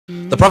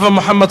The Prophet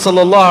Muhammad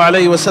sallallahu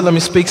alayhi wa sallam, he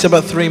speaks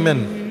about three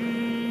men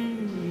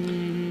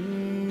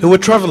who were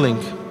traveling.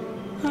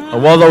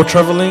 And while they were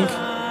traveling,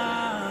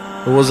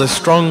 there was a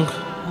strong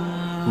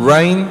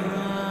rain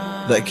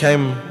that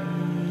came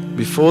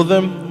before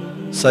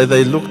them. So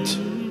they looked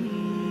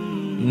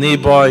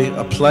nearby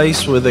a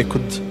place where they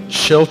could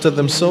shelter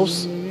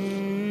themselves.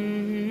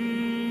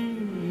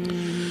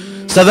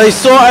 So they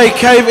saw a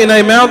cave in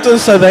a mountain,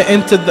 so they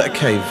entered that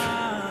cave.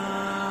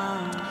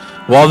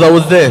 While they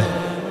were there,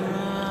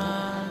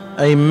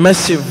 a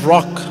massive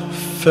rock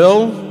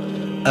fell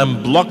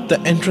and blocked the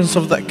entrance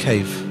of that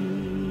cave.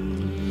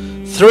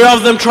 Three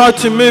of them tried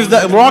to move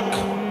that rock,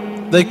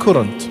 they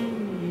couldn't.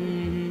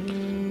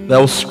 They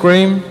will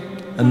scream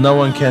and no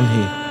one can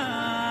hear.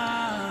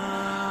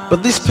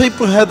 But these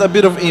people had a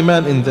bit of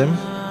iman in them,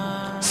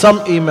 some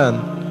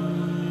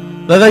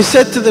iman. Now they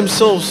said to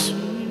themselves,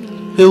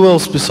 who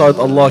else beside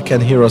Allah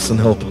can hear us and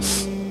help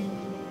us?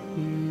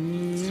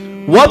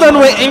 Why don't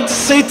we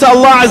intercede to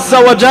Allah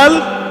Azza wa Jal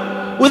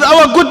with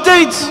our good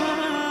deeds?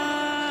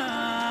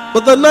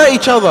 But they know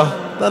each other,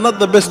 they're not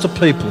the best of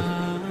people.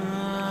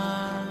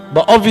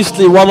 But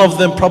obviously one of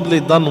them probably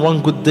done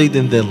one good deed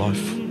in their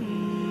life.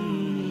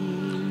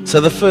 So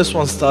the first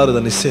one started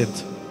and he said,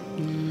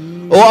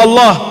 Oh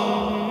Allah,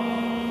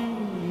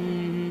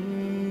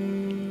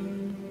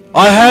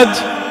 I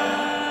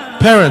had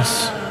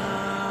parents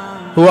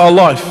who are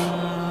alive,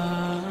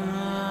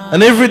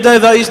 and every day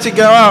they used to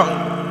go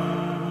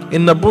out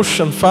in the bush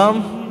and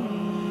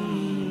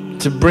farm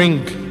to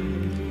bring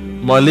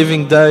my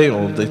living day,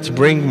 or to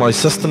bring my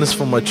sustenance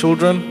for my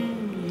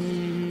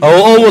children. I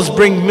will always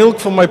bring milk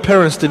for my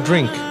parents to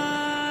drink.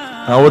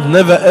 I would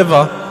never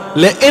ever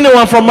let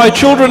anyone from my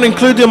children,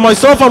 including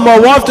myself and my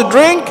wife, to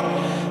drink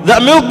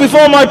that milk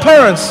before my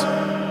parents.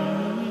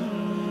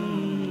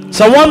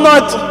 So one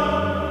night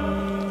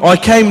I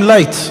came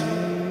late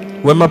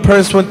when my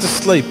parents went to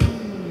sleep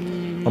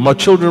and my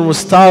children were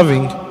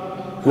starving,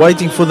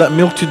 waiting for that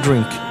milk to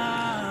drink.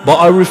 But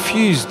I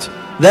refused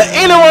that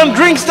anyone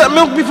drinks that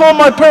milk before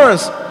my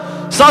parents.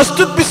 So I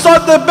stood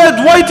beside their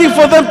bed waiting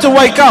for them to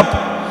wake up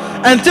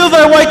until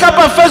they wake up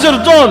at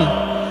Fajr dawn.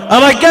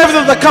 And I gave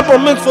them the cup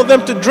of milk for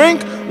them to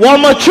drink while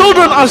my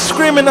children are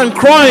screaming and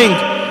crying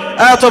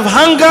out of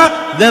hunger.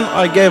 Then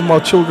I gave my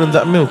children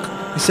that milk.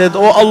 He said,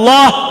 Oh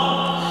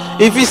Allah,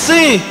 if you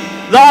see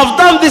that I've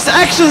done this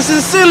action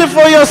sincerely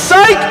for your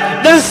sake,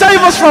 then save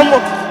us from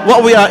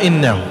what we are in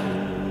now.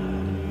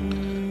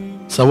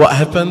 So what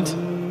happened?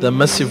 The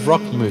massive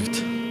rock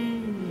moved.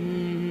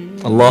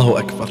 Allahu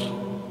Akbar.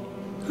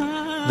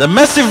 The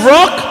massive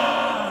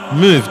rock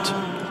moved,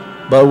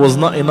 but it was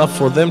not enough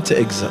for them to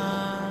exit.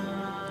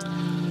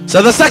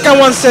 So the second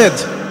one said,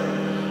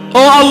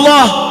 Oh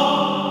Allah,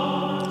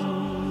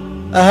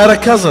 I had a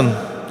cousin,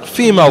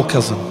 female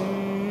cousin,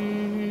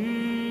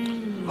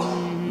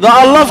 that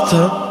I loved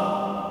her,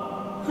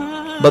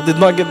 but did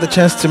not get the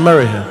chance to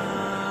marry her.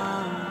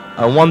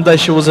 And one day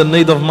she was in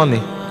need of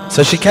money,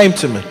 so she came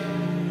to me.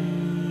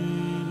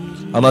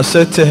 And I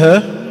said to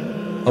her,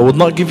 I would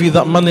not give you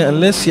that money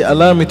unless you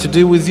allow me to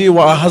do with you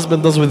what a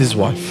husband does with his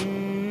wife.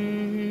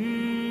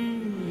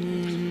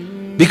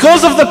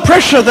 Because of the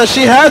pressure that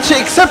she had, she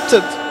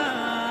accepted.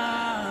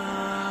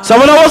 So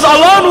when I was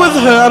alone with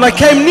her and I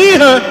came near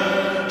her,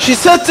 she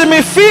said to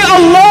me, Fear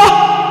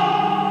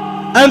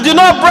Allah and do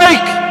not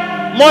break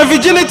my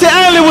virginity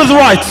only with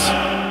rights.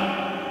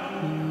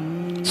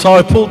 So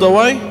I pulled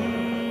away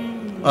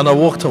and I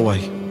walked away.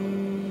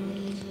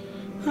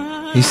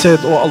 He said,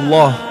 Oh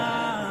Allah,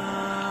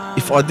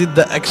 if I did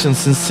the action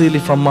sincerely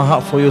from my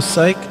heart for your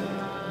sake,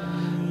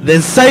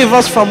 then save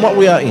us from what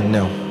we are in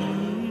now.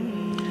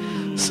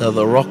 So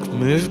the rock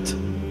moved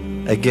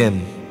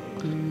again,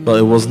 but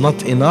it was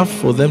not enough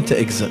for them to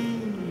exit.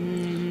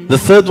 The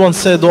third one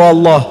said, Oh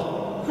Allah,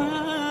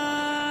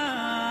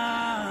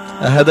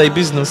 I had a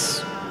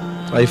business,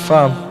 a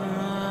farm,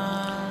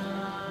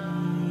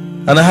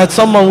 and I had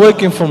someone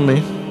working for me,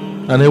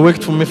 and he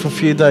worked for me for a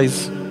few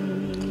days,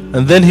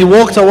 and then he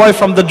walked away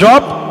from the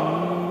job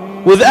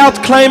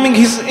without claiming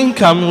his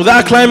income,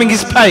 without claiming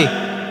his pay.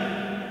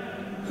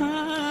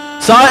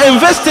 So I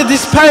invested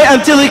his pay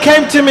until he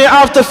came to me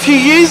after a few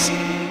years,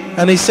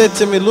 and he said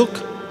to me, look,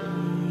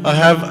 I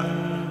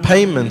have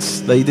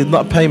payments that you did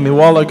not pay me a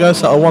while ago,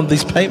 so I want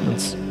these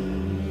payments.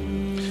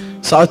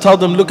 So I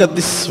told him, look at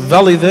this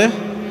valley there,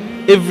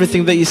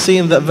 everything that you see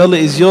in that valley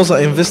is yours,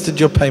 I invested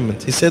your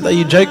payment. He said, are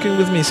you joking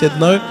with me? He said,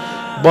 no,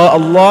 by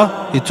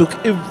Allah, he took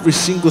every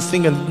single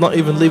thing and did not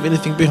even leave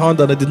anything behind,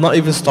 and I did not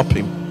even stop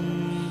him.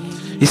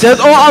 He said,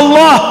 oh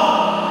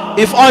Allah,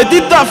 if I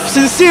did that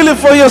sincerely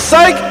for your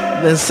sake,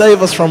 then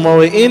save us from where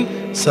we're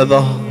in. So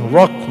the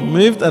rock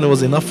moved and it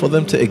was enough for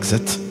them to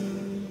exit.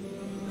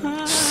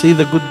 See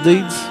the good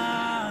deeds?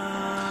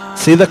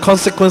 See the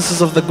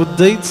consequences of the good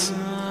deeds?